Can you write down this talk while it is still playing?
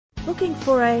Looking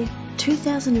for a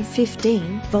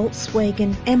 2015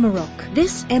 Volkswagen Amarok.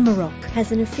 This Amarok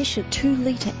has an efficient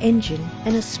 2-litre engine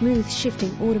and a smooth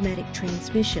shifting automatic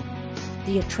transmission.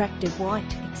 The attractive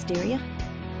white exterior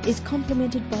is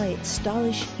complemented by its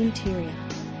stylish interior.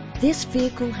 This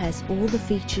vehicle has all the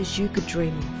features you could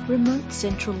dream of: remote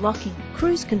central locking,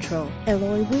 cruise control,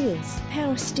 alloy wheels,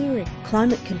 power steering,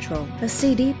 climate control, a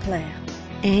CD player,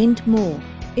 and more.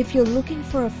 If you're looking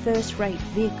for a first-rate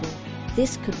vehicle,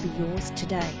 this could be yours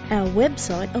today. Our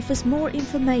website offers more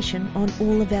information on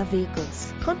all of our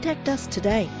vehicles. Contact us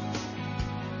today.